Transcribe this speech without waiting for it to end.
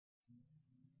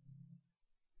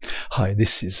Hi,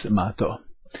 this is Mato.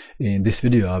 In this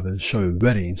video I will show you a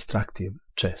very instructive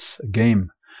chess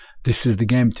game. This is the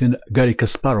game between Garry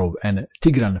Kasparov and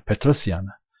Tigran Petrosian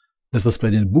that was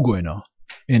played in Bugojno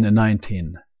in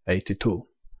 1982.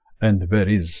 And where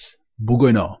is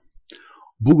Bugojno?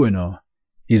 Bugojno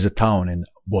is a town in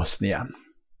Bosnia.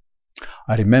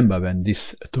 I remember when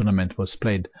this tournament was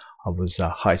played, I was a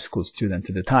high school student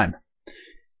at the time.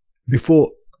 Before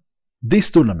this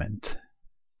tournament,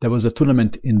 there was a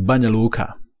tournament in Banja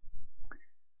Luka.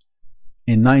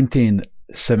 In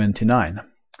 1979,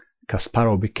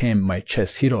 Kasparov became my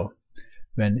chess hero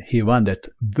when he won that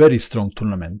very strong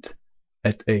tournament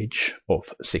at age of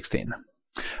 16.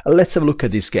 Let's have a look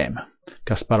at this game.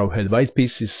 Kasparov had white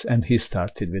pieces and he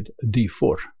started with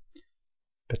d4.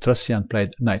 Petrosian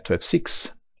played knight to f6,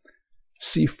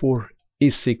 c4,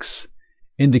 e6,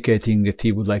 indicating that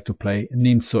he would like to play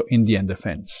Nf3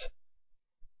 defense.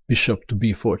 Bishop to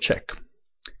b4 check.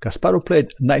 Kasparov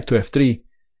played knight to f3,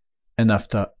 and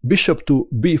after bishop to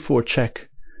b4 check,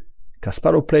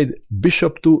 Kasparov played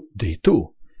bishop to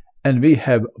d2, and we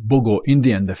have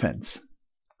Bogo-Indian defense.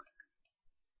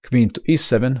 Queen to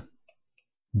e7,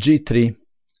 g3,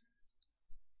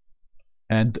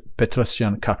 and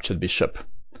Petrosian captured bishop.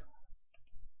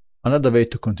 Another way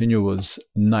to continue was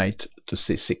knight to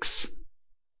c6.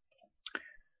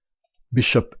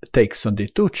 Bishop takes on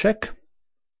d2 check.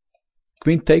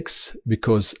 Queen takes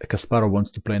because Kasparov wants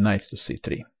to play knight to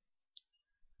c3.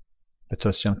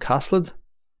 Petrosian castled.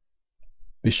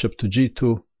 Bishop to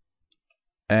g2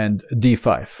 and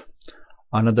d5.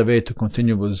 Another way to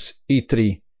continue was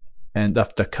e3 and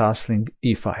after castling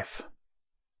e5.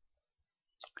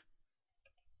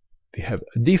 We have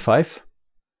d5.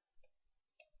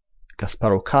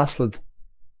 Kasparov castled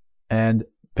and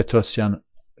Petrosian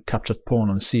captured pawn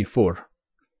on c4.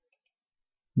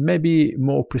 Maybe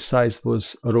more precise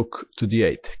was rook to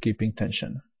d8, keeping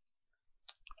tension.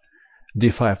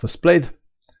 d5 was played.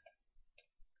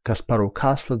 Kasparov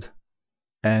castled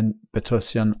and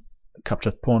Petrosian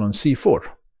captured pawn on c4.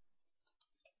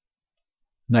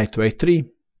 Knight to a3,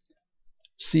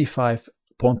 c5,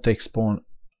 pawn takes pawn,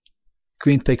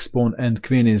 queen takes pawn, and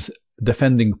queen is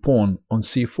defending pawn on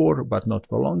c4 but not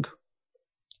for long.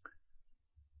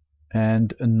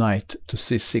 And knight to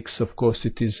c6. Of course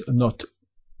it is not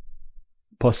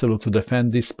possible to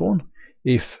defend this pawn.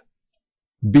 If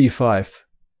b5,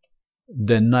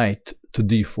 then knight to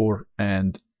d4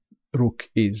 and rook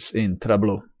is in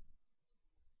trouble.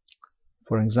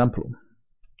 For example,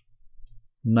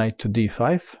 knight to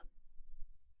d5,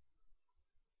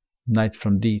 knight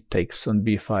from d takes on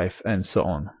b5, and so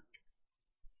on.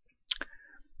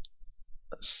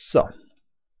 So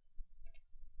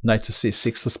knight to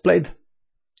c6 was played.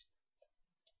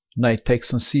 Knight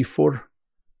takes on c4.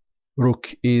 Rook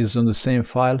is on the same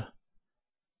file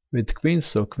with queen,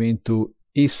 so queen to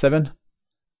e7.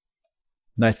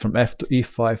 Knight from f to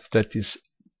e5, that is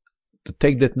to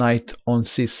take that knight on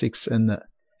c6 and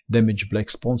damage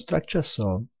black's pawn structure.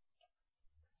 So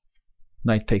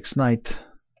knight takes knight,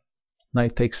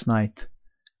 knight takes knight,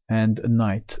 and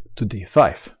knight to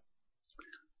d5.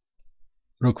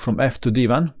 Rook from f to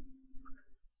d1,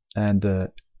 and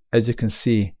as you can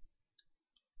see,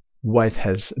 white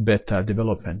has better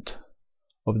development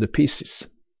of the pieces.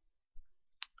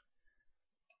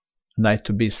 Knight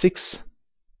to b6,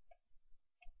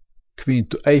 queen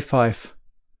to a5,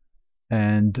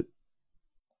 and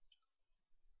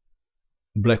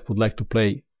black would like to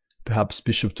play perhaps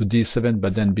bishop to d7,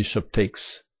 but then bishop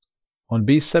takes on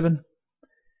b7.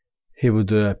 He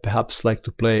would perhaps like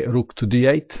to play rook to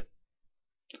d8,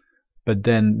 but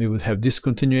then we would have this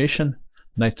continuation,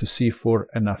 knight to c4,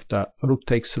 and after rook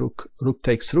takes rook, rook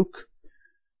takes rook,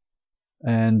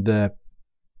 and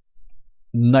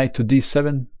knight to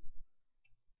d7,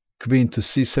 queen to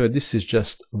c7. This is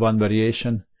just one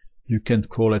variation. You can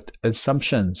call it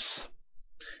assumptions.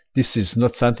 This is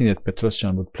not something that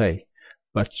Petrosian would play,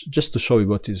 but just to show you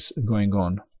what is going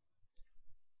on.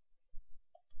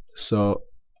 So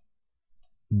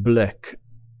black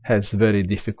has very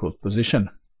difficult position.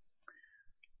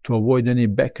 To avoid any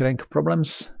back rank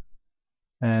problems,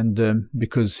 and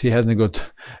because he hasn't got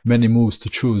many moves to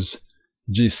choose,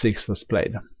 g6 was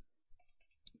played.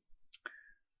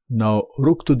 Now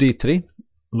rook to d3.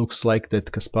 Looks like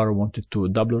that Kasparov wanted to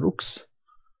double rooks.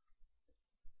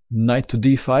 Knight to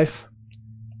d5,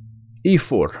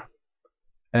 e4,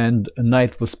 and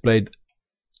knight was played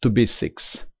to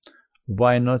b6.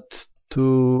 Why not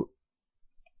to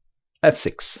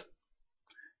f6?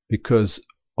 Because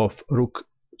of rook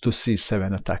to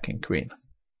c7 attacking queen.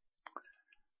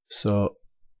 So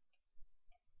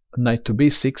knight to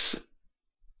b6,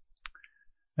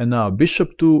 and now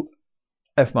bishop to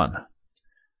f1.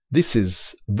 This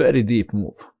is very deep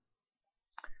move.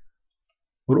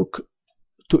 Rook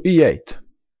to e8.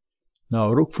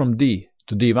 Now rook from d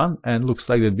to d1, and looks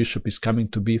like the bishop is coming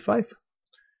to b5.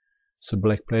 So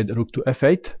black played rook to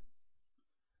f8.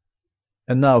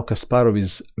 And now Kasparov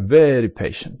is very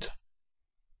patient.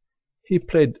 He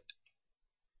played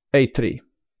a3.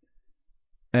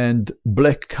 And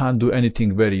black can't do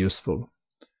anything very useful.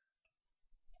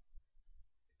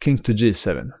 King to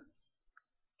g7.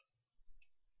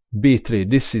 b3.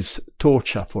 This is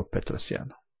torture for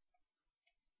Petrosian.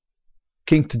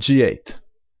 King to g8.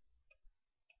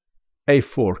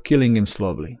 a4, killing him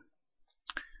slowly.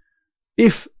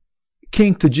 If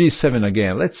king to g7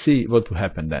 again, let's see what will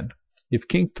happen then. If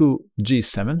king to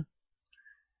g7,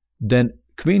 then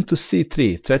queen to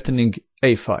c3, threatening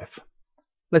a5.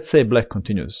 Let's say black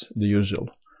continues the usual.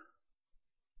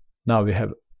 Now we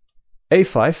have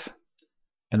a5,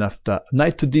 and after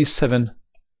knight to d7,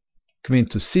 queen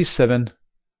to c7,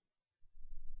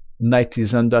 knight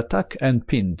is under attack and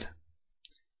pinned.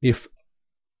 If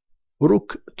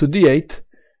rook to d8,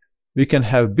 we can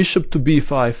have bishop to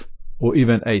b5 or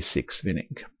even a6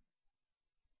 winning.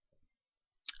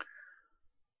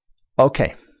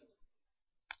 Okay.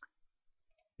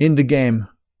 In the game,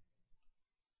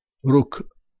 rook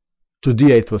to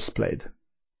d8 was played.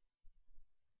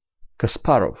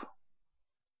 Kasparov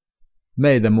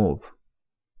made a move,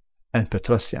 and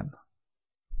Petrosian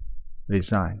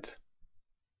resigned.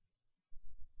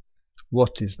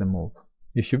 What is the move?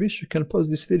 If you wish, you can pause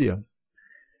this video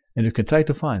and you can try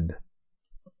to find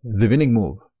the winning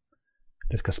move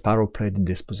that Kasparov played in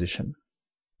this position.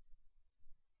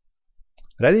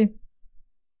 Ready?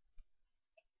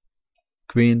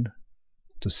 Queen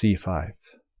to c5,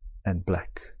 and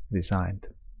black resigned.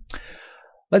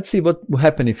 Let's see what would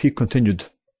happen if he continued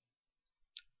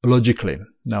logically.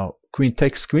 Now queen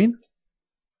takes queen,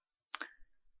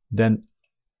 then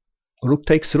rook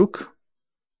takes rook,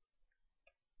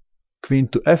 queen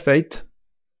to f8,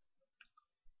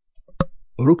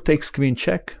 rook takes queen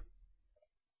check,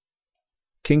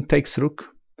 king takes rook,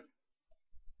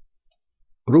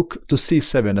 rook to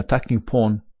c7, attacking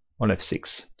pawn on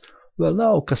f6. Well,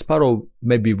 now Kasparov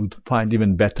maybe would find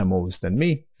even better moves than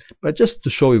me, but just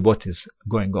to show you what is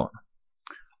going on.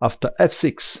 After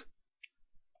f6,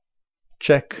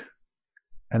 check,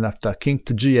 and after king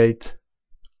to g8,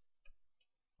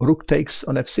 rook takes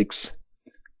on f6.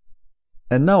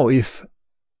 And now if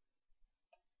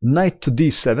knight to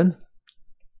d7,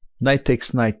 knight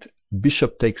takes knight,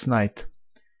 bishop takes knight,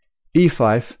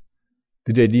 e5,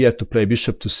 with the idea to play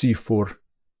bishop to c4,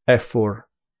 f4,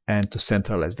 and to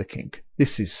centralize the king.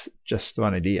 This is just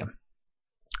one idea.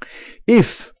 If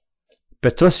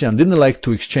Petrosian didn't like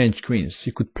to exchange queens,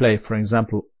 he could play, for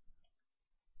example,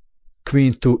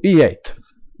 queen to e8.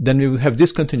 Then we would have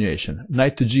this continuation.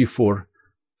 Knight to g4,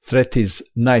 threat is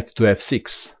knight to f6,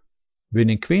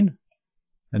 winning queen,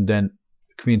 and then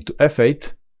queen to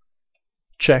f8,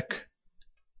 check,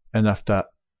 and after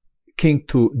king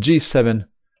to g7,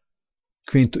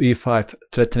 queen to e5,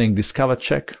 threatening discover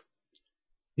check.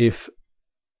 If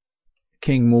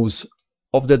king moves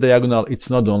off the diagonal, it's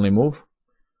not the only move,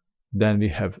 then we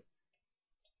have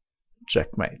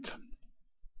checkmate.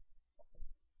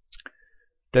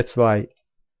 That's why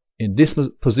in this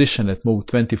position at move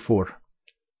 24,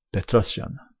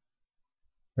 Petrosian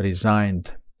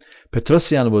resigned.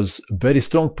 Petrosian was a very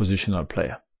strong positional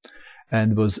player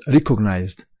and was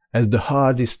recognized as the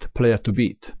hardest player to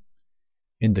beat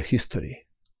in the history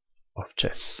of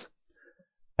chess.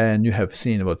 And you have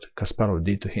seen what Kasparov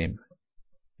did to him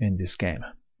in this game.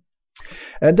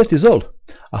 And that is all.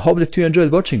 I hope that you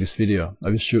enjoyed watching this video. I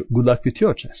wish you good luck with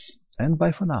your chess, and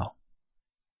bye for now.